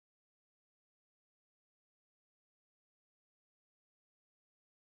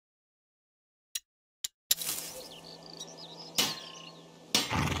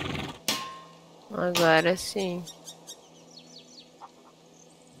Agora sim.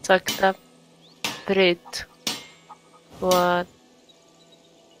 Só que tá preto. What?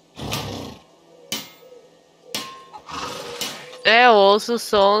 É, eu ouço os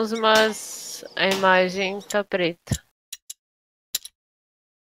sons, mas a imagem tá preta.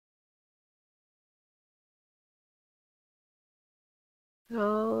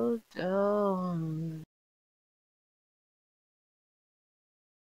 Hold on.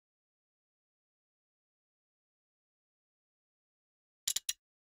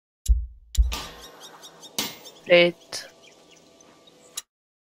 Preto.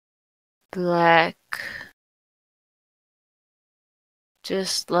 Black.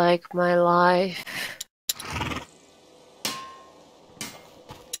 Just like my life.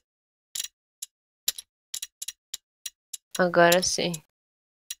 Agora sim.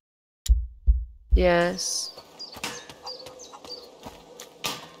 Yes.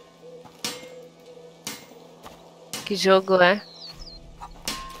 Que jogo é?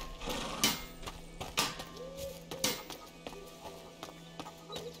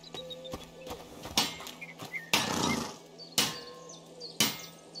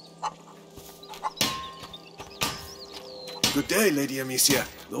 Good day, Lady Amicia.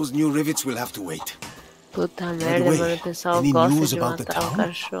 Those new rivets will have to wait. Puta merda, mano, o pessoal any gosta news de about the matar um town?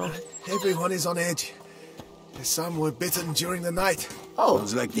 cachorro. Everyone is on edge. Some were bitten during the night. Oh,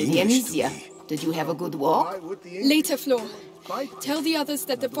 Sounds like the Lady English to Amicia, me. did you have a good walk? Later, Flo. Tell the others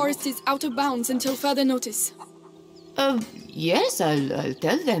that the forest is out of bounds until further notice. Yes, I'll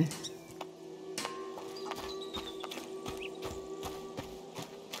tell them.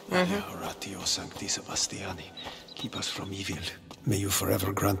 Oratio Sancti Sebastiani, keep us from evil. May you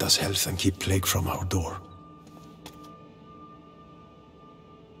forever grant us health and keep plague from our door.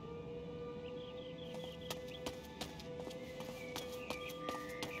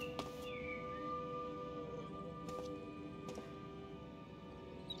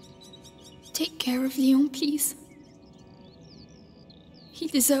 Take care of Leon, please. He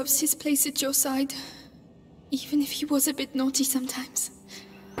deserves his place at your side, even if he was a bit naughty sometimes.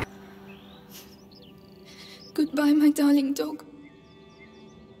 Goodbye, my darling dog.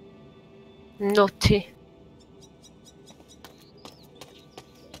 Naughty.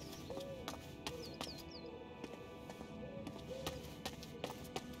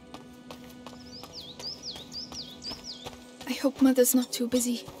 I hope Mother's not too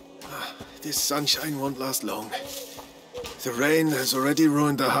busy. This sunshine won't last long. The rain has already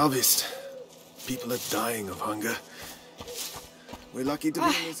ruined the harvest. People are dying of hunger. We're lucky to be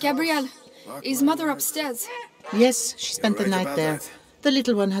in this Gabrielle, house. is Mother upstairs? Yes, she spent the right night about there. that. The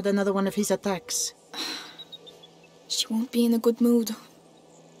little one had another one of his attacks. She won't be in a good mood.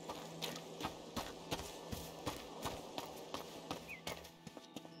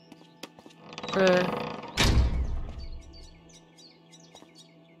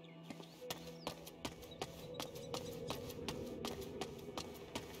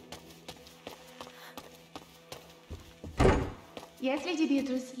 Yes, Lady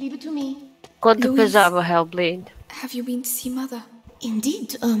Beatrice, leave it to me. Quanto Louise. pesava Hellblade? Have you been to see Mother?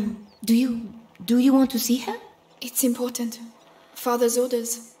 Indeed. Do you want to see her? It's important. Father's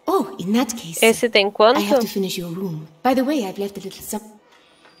orders. Oh, in that case, Esse tem I have quanto? to finish your room. By the way, I've left a little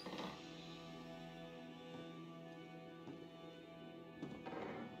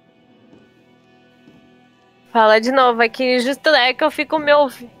Fala de novo, aqui justo é que eu fico me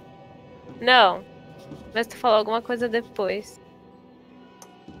ouvindo. Não. Mas tu falou alguma coisa depois.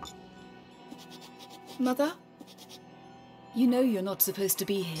 Mother? You know you're not supposed to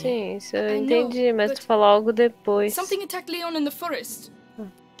be here. Sim, isso eu I entendi, know, mas but tu falou algo depois. Something attacked Leon in the forest.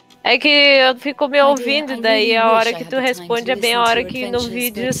 É que eu fico me ouvindo, I daí really a hora wish I que had tu the time responde to é bem a listen to hora your que no adventures,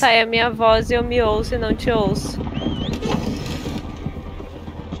 vídeo but- sai a minha voz e eu me ouço e não te ouço.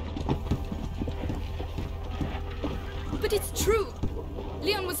 But it's true.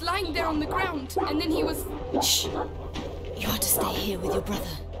 Leon was lying there on the ground, and then he was... Shh! You are to stay here with your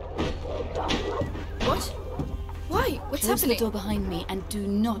brother. What? Why? What's Close the happening? door behind me and do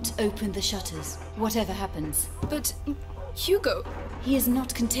not open the shutters, whatever happens. But... Hugo... He is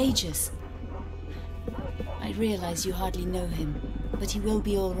not contagious. I realize you hardly know him, but he will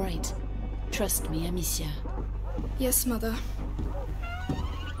be all right. Trust me, Amicia. Yes, Mother.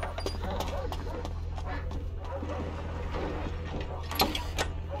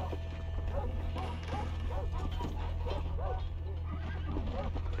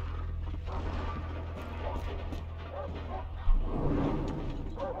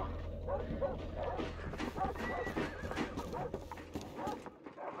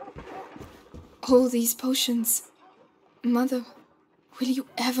 All these potions. Mother, will you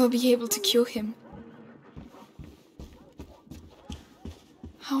ever be able to cure him?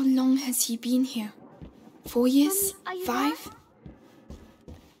 How long has he been here? 4 years? 5?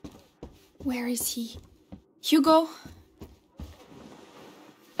 Where is he? Hugo?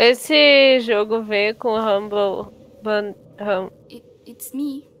 Esse jogo veio com It's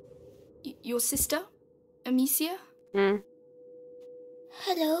me. Your sister? Amicia? Hello.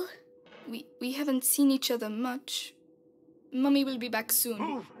 We haven't seen each other much. Mummy will be back soon.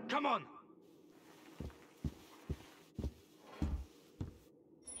 Move! Come on!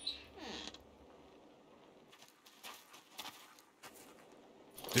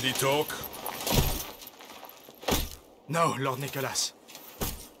 Did he talk? No, Lord Nicholas.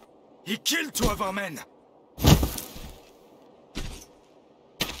 He killed 2 of our men.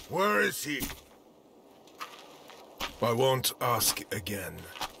 Where is he? I won't ask again.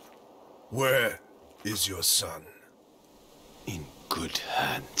 Where is your son? In good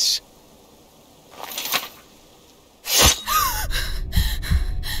hands.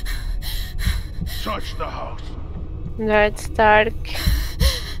 Search the house. Ned Stark.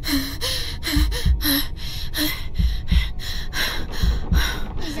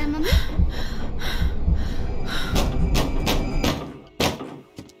 Is that Mummy?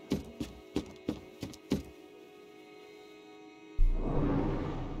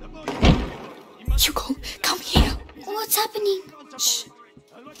 Hugo, come here. What's happening? Shh.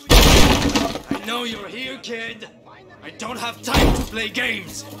 I know you're here, kid. I don't have time to play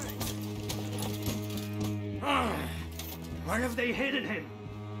games. Where have they hidden him?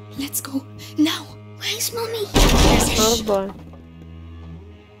 Let's go. Now. Where's Mummy? Oh boy.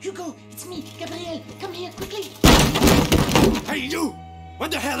 Hugo, it's me, Gabrielle. Come here, quickly. Hey, you! What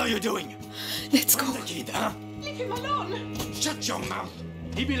the hell are you doing? Let's go. Where's the kid, huh? Leave him alone. Shut your mouth.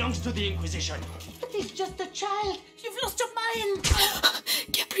 He belongs to the Inquisition. But he's just a child. You've lost your mind.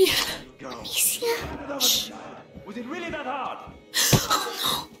 Gabrielle. Go. Amicia. Was it really that hard?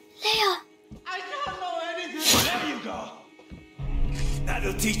 Oh Leia. I don't know anything. There you go.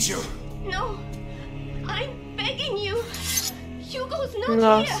 That'll teach you. No. I'm begging you. Hugo's not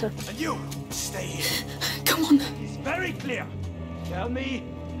Nossa. here. And you, stay here. no. Come on. It's very clear. Tell me,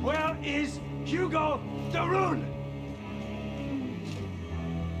 where is Hugo the Rune?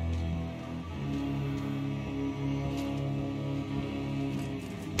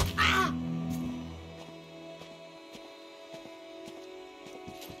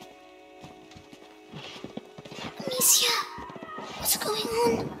 Amicia. What's going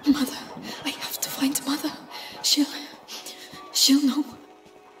on? Mother. I have to find Mother. She'll know.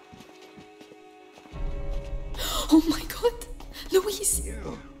 Oh my god. Louise.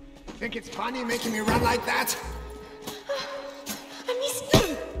 You think it's funny making me run like that?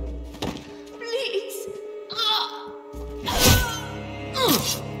 Amicia. Please.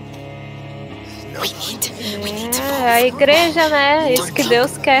 We need to É a igreja, né? Isso que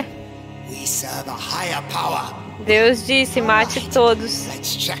Deus quer. We serve a higher power. Deus disse, mate todos.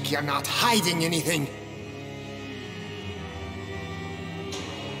 Let's check you're not hiding anything.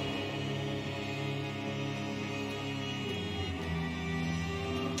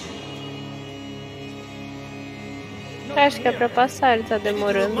 Acho que é pra passar, ele tá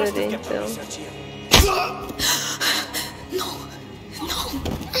demorando ali, então. No.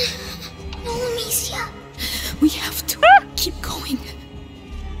 No, Amicia. We have to keep going.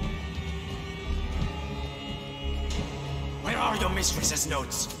 Where are your mistress's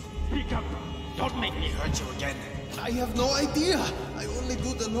notes? Speak up. Don't make me hurt you again. I have no idea. I only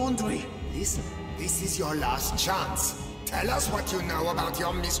do the laundry. Listen, this is your last chance. Tell us what you know about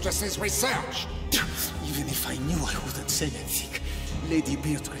your mistress's research. Even if I knew, I wouldn't say anything. Lady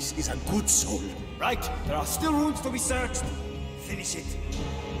Beatrice is a good soul. Right, there are still runes to be searched. Finish it.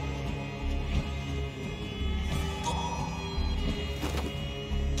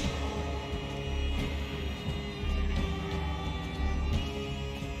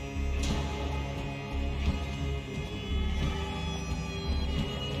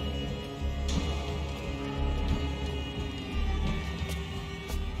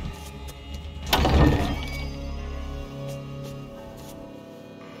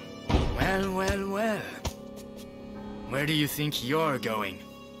 Well. Where do you think you're going?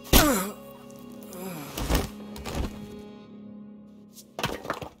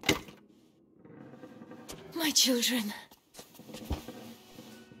 My children.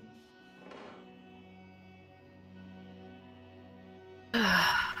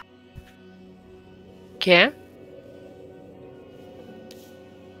 Quê?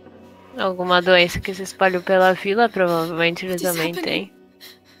 Alguma doença que se espalhou pela vila? Provavelmente eles também têm.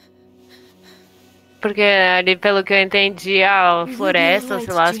 Porque ali, pelo que eu entendi, a floresta,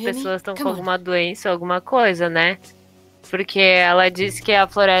 sei lá, as pessoas estão com alguma doença, alguma coisa, né? porque ela disse que a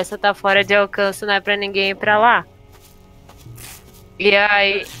floresta tá fora de alcance, não é pra ninguém ir pra lá. E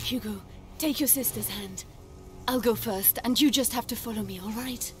aí... Hugo, take your sister's hand. I'll go first, and you just have to follow me, all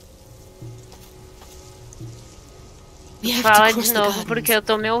right? Fala de novo, porque eu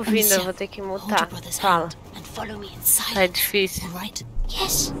tô me ouvindo, eu vou ter que mutar. Fala. Tá difícil.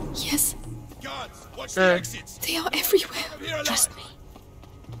 Yes. Yes. They are everywhere. Trust me.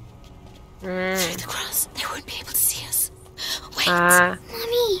 Through the grass, they won't be able to see us. Wait,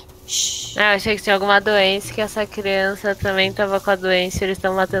 Mommy. Eu achei que tinha alguma doença, que essa criança também tava com a doença e eles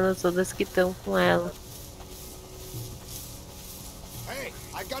estão matando todas que estão com ela. Hey,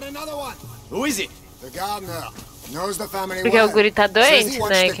 I got another one. Who is it? The gardener. Knows the family Porque o well. guri tá doente, Says he né?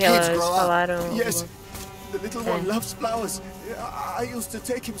 watched Que the kids elas grow up. falaram. Yes, the little one loves flowers. I used to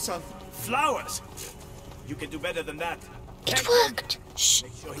take him some. Flowers. You can do better than that. It worked. Shh.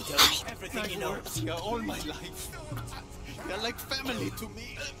 Make sure he tells you everything he knows. Here all my life. They're like family to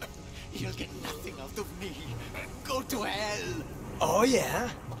me. You'll get nothing out of me. Go to hell. Oh yeah?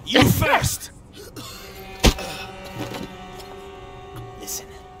 You first! Listen,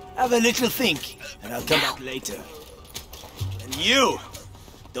 have a little think, and I'll come back later. And you!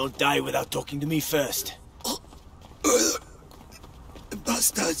 Don't die without talking to me first.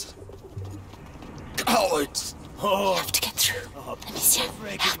 Bastards. Cowards. Oh, you have to get through. Amicia,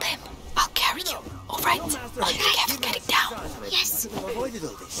 help him. I'll carry you, all right? I'll be careful getting down. Yes. I've avoided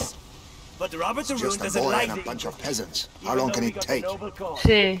all this. But Robert the Rune Just a doesn't boy like and a the bunch of peasants. How even long though can we it got take? noble cause.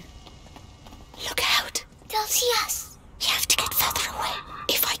 Sim. Look out. They'll see us. You have to get further away.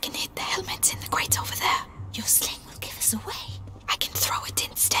 If I can hit the helmets in the crates over there, your sling will give us away. I can throw it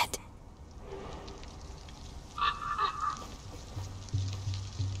instead.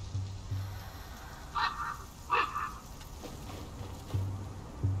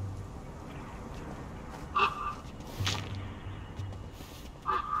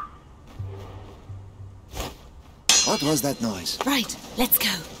 What was that noise? Right, let's go.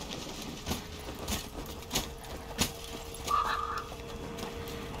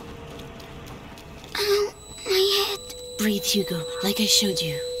 My head. Breathe, Hugo, like I showed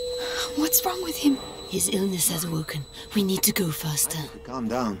you. What's wrong with him? His illness has awoken. We need to go faster. Calm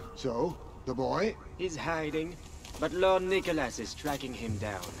down. So, the boy? He's hiding, but Lord Nicholas is tracking him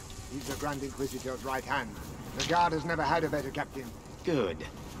down. He's the Grand Inquisitor's right hand. The guard has never had a better captain. Good.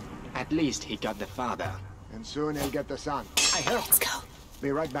 At least he got the father. And soon he'll get the son. I heard. Let's go.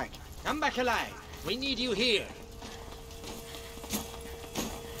 Be right back. Come back alive. We need you here.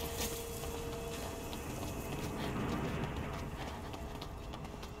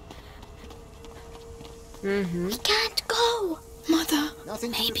 We can't go. Mother.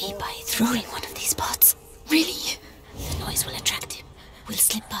 Nothing to Maybe report. by throwing one of these pots. Really? The noise will attract him. We'll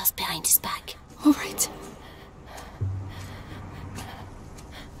slip past behind his back. All right.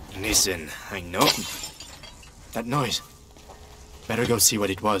 Listen, I know. That noise. Better go see what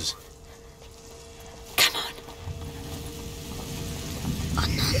it was. Come on.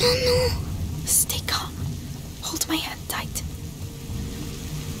 Oh, no. Stay calm. Hold my hand tight.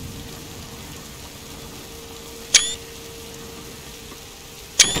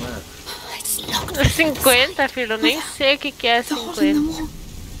 It's locked. 50, filho, eu nem sei o que é The hole in the 50. wall.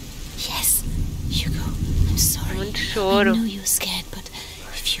 Yes. Hugo, I'm sorry. Muito choro. I know you're scared, but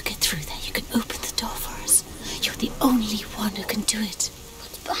if you get through there, you can open the door for us. You're the only one who can do it.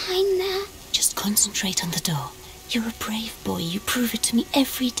 What's behind there? Just concentrate on the door. You're a brave boy. You prove it to me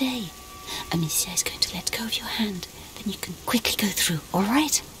every day. Amicia is going to let go of your hand. Then you can quickly go through, all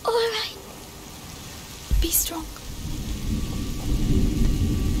right? All right. Be strong.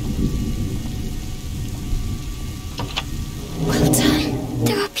 Well done.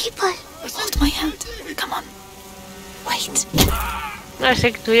 There are people. Hold my hand. Come on. Wait. Eu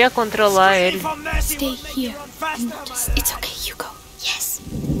achei que tu ia controlar ele. Stay here and notice. It's okay, Hugo. Yes.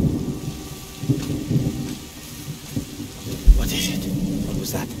 What is it? What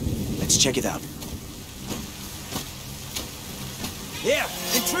was that? Let's check it out. Here!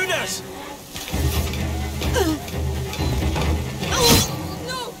 Intruders! No!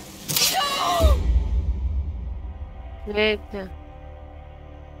 No! Eita.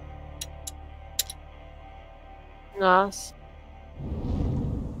 Nossa.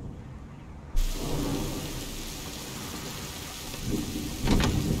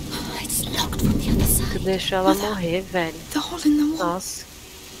 It's locked from the other Tu side. deixou ela morrer, velho. The hole in the wall. Nossa.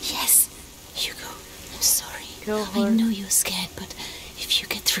 Yes. Hugo, I'm sorry. Que I horror. know you're scared, but if you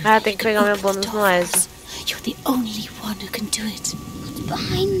get through Ah, there, tem you que can pegar meu open the bônus door no for ESO. us. You're the only one who can do it. What's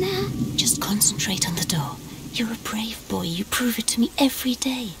behind there? Just concentrate on the door. You're a brave boy. You prove it to me every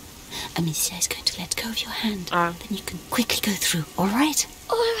day. Amicia is going to let go of your hand. Then you can quickly go through, all right?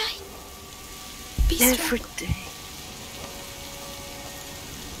 All right. Be strong. Every day.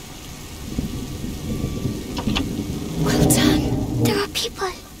 Well done. There are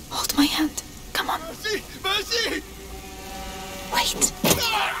people. Hold my hand. Come on. Mercy! Mercy! Wait.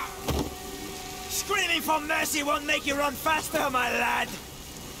 Screaming for mercy won't make you run faster, my lad!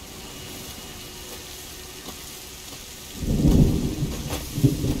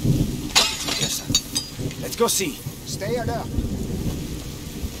 Yes, sir. Let's go see. Stay alert.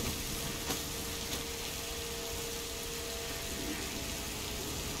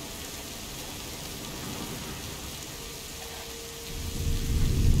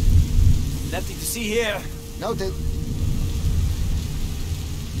 Nothing to see here. Noted.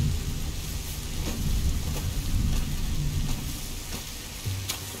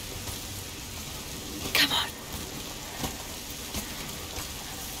 Come on.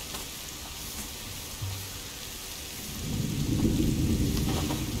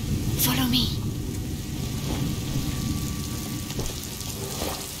 Follow me.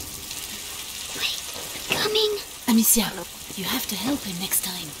 Coming. Amicia, you have to help him next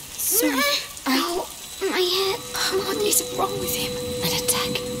time. Sorry. Ow, my head. What is wrong with him? An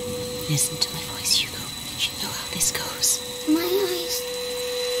attack. Listen to my voice, Hugo. You know how this goes. My eyes.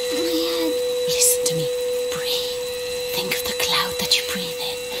 My head. Listen to me. Breathe. Think of the cloud that you breathe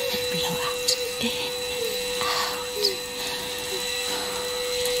in and blow out. In, out.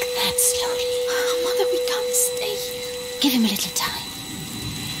 Like that slowly. Mother, we can't stay here. Give him a little time.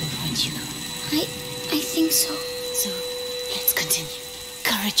 All right, Hugo. I think so. So, let's continue.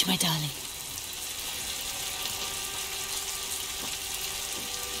 Courage, my darling.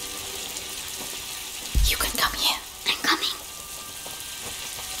 You can come here. I'm coming.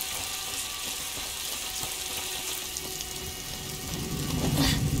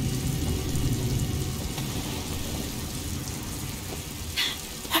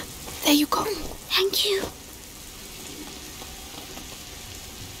 There you go. Thank you.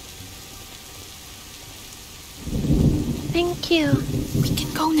 Thank you. We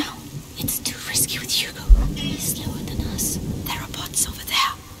can go now. It's too risky with Hugo. He's slower than us. There are bots over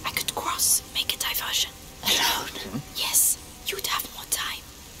there. I could cross, make a diversion. Alone? Yes, you'd have more time.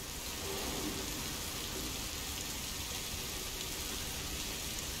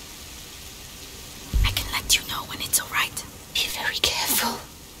 I can let you know when it's all right. Be very careful.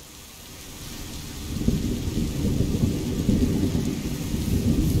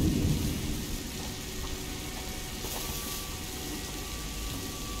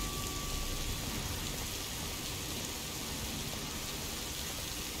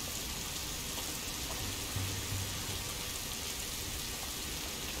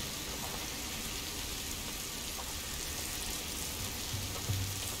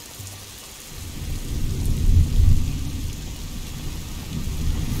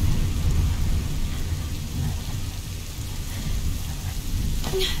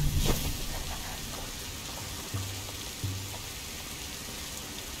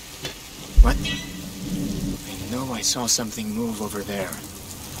 What? I know I saw something move over there.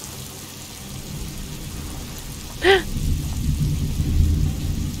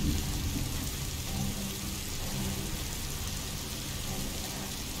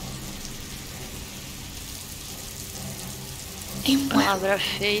 Aim well. Palavra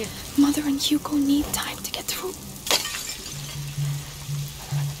feia. Mother and Hugo need time to get through.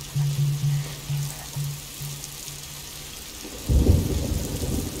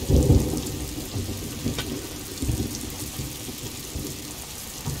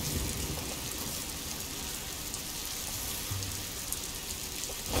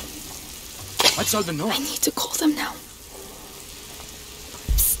 What's all the noise? I need to call them now.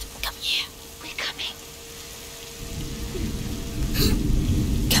 Psst, come here. We're coming.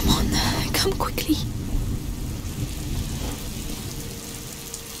 Come on, come quickly.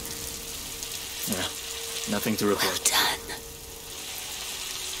 Yeah, nothing to report. Well done.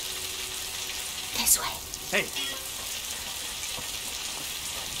 This way. Hey,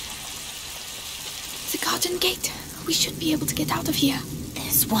 The garden gate. We should be able to get out of here.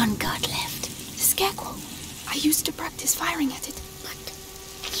 There's one guard left. The scarecrow. I used to practice firing at it.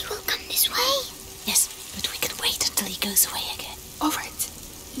 But he will come this way. Yes, but we can wait until he goes away again. All right,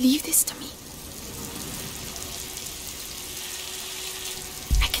 leave this to me.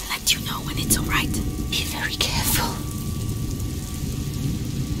 I can let you know when it's all right. Be very careful.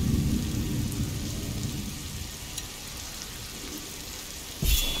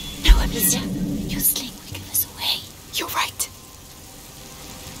 No, Amicia. Your sling will give us away. You're right.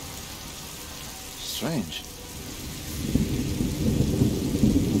 Strange.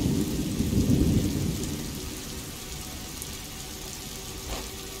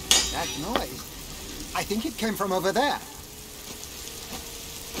 That noise. I think it came from over there.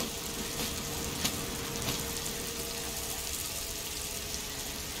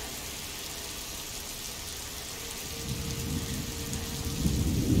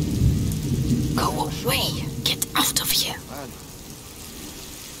 Go away! Get out of here!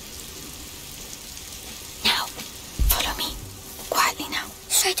 Now, follow me. Quietly now.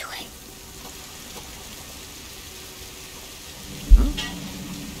 Straight away.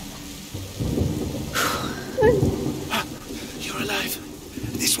 You're alive.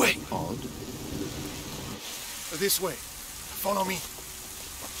 This way. Odd. This way. Follow me.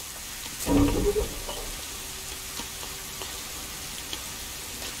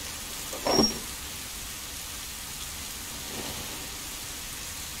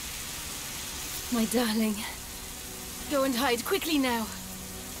 My darling. Go and hide quickly now.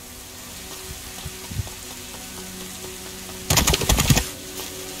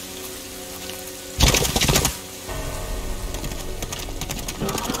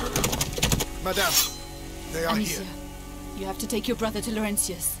 Madame, they are Amicia, here. you have to take your brother to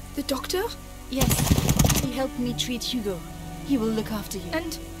Laurentius. The doctor? Yes. He helped me treat Hugo. He will look after you.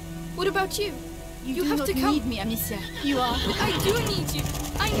 And what about you? You have do to not come. need me, Amicia. You are. I do need you.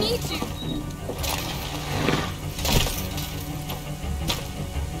 I need you.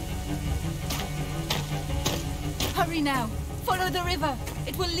 Hurry now. Follow the river.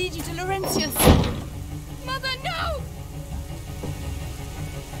 It will lead you to Laurentius. Mother, no!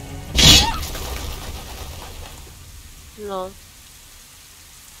 No.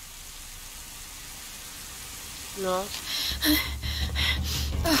 No.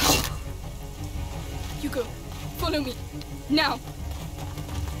 Hugo, follow me. Now.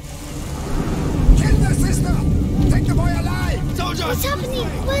 Kill the sister! Take the boy alive! Soldiers! What's happening?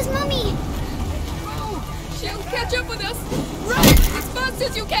 Where's Mommy? She'll catch up with us. Run as fast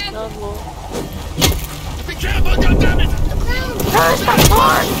as you can. Be careful, goddammit! The ground! Where's the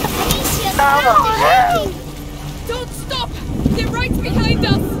board? Amicia, No! no! Don't stop. They're right behind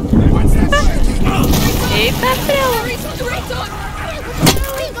us. What's that shaking? Hey, Pepe! Hurry straight on. Where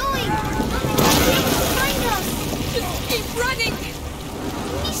are we going? Mommy, find us! Just keep running.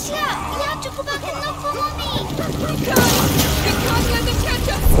 Amicia, you have to go back and look for Mommy! We can't let them catch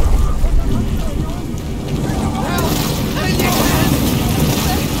us.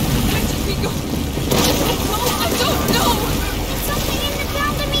 Where did we go? I don't know. There's something in the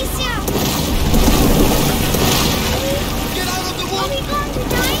ground, Amicia! Get out of the Are we going to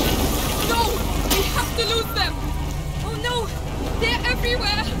die? No, we have to lose them. Oh no, they're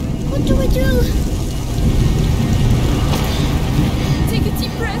everywhere. What do we do? Take a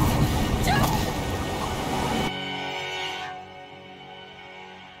deep breath. Jump.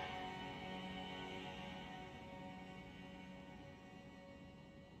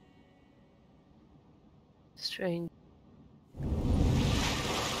 Strange.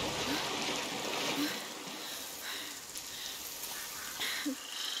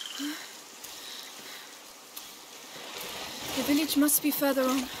 The village must be further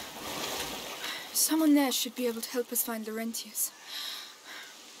on. Someone there should be able to help us find Laurentius.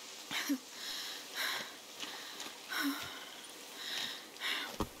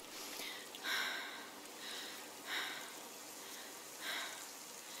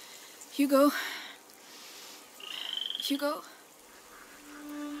 Hugo. Hugo?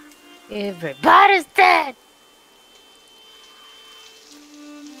 Everybody's dead!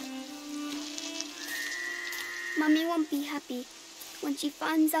 Mommy won't be happy when she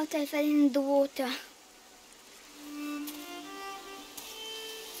finds out I fell in the water.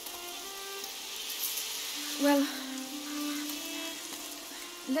 Well,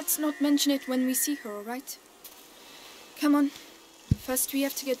 let's not mention it when we see her, all right? Come on. First we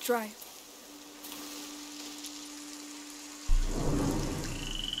have to get dry.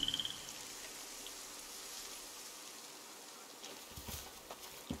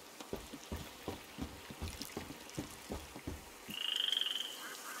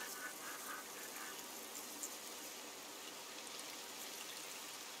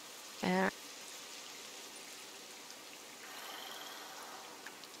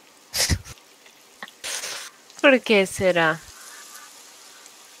 Por que será?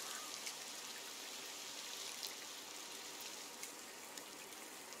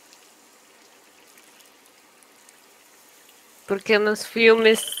 Porque nos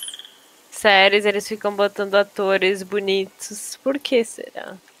filmes, séries, eles ficam botando atores bonitos. Por que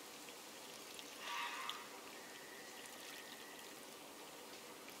será?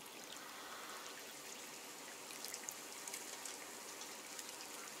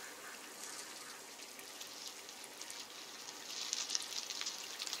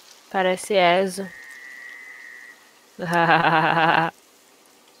 Parece Ezo.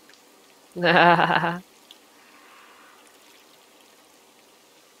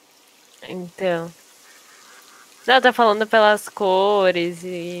 Então. Ela tá falando pelas cores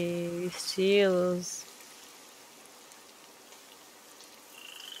e estilos.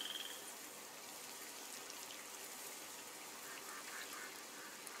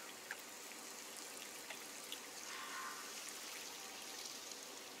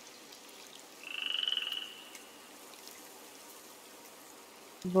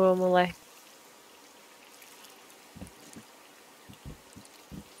 Boa, moleque.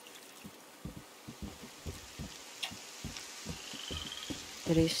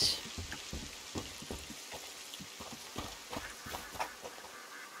 Triste.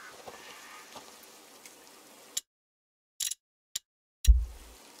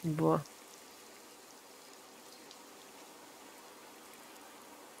 Boa.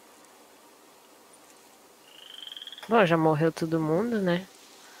 Bom, já morreu todo mundo, né?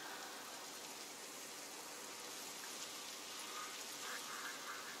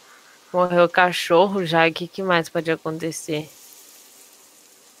 Morreu o cachorro já, o que mais pode acontecer?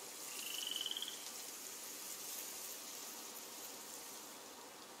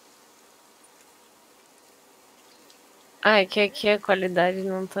 Ah, é que aqui a qualidade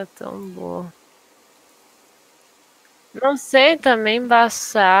não tá tão boa. Não sei, tá meio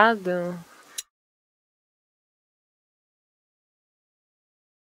embaçado.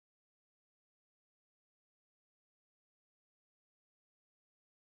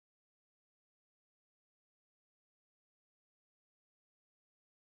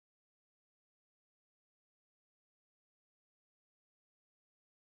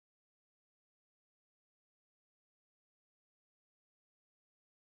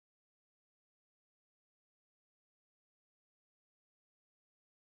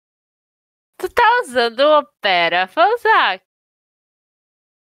 Tu tá usando o Opera, vai usar.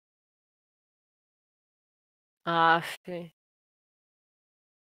 Aff.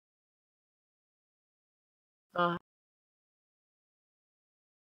 Ah,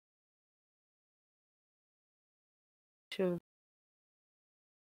 deixa eu...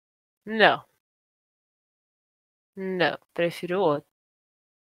 Não, não, prefiro o outro.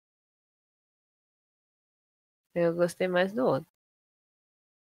 Eu gostei mais do outro.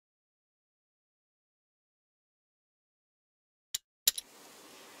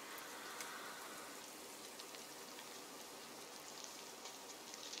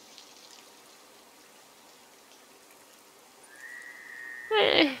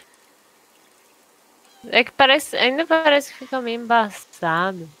 É que parece, ainda parece que fica meio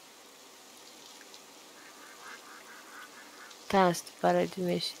embaçado. Tá, se tu para de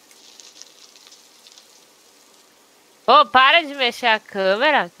mexer. Ô, para de mexer a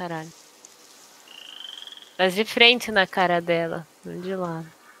câmera, caralho. Mas de frente na cara dela, não de lado.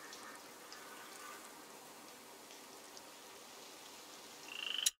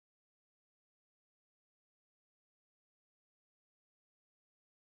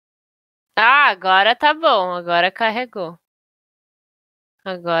 Ah, agora tá bom, agora carregou.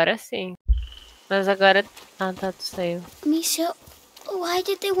 Agora sim. Mas agora... Ah, tá, tu saiu. Misha, why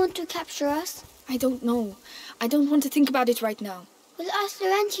did they want to capture us? I don't know. I don't want to think about it right now. We'll ask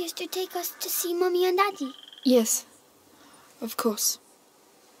Laurentius to take us to see Mummy and Daddy. Yes, of course.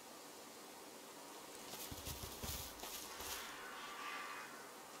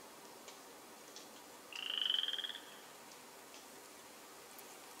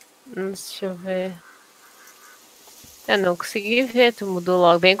 Deixa eu ver. Eu não consegui ver, tu mudou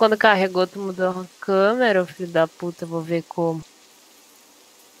logo. Bem quando carregou, tu mudou a câmera, filho da puta, vou ver como.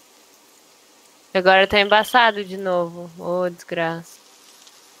 Agora tá embaçado de novo. Ô, desgraça.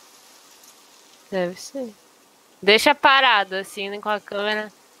 Deve ser. Deixa parado assim, com a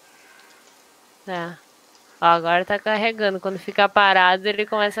câmera. Tá. Ó, agora tá carregando. Quando fica parado, ele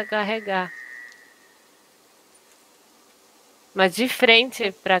começa a carregar. Mas de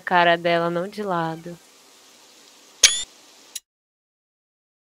frente pra cara dela, não de lado.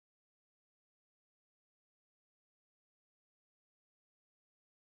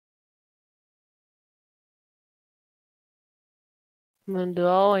 Mandou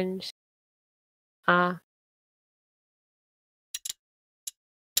aonde? Ah.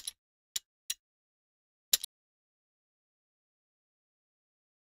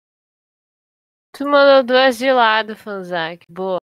 Tu mandou duas de lado, Fanzac. Boa.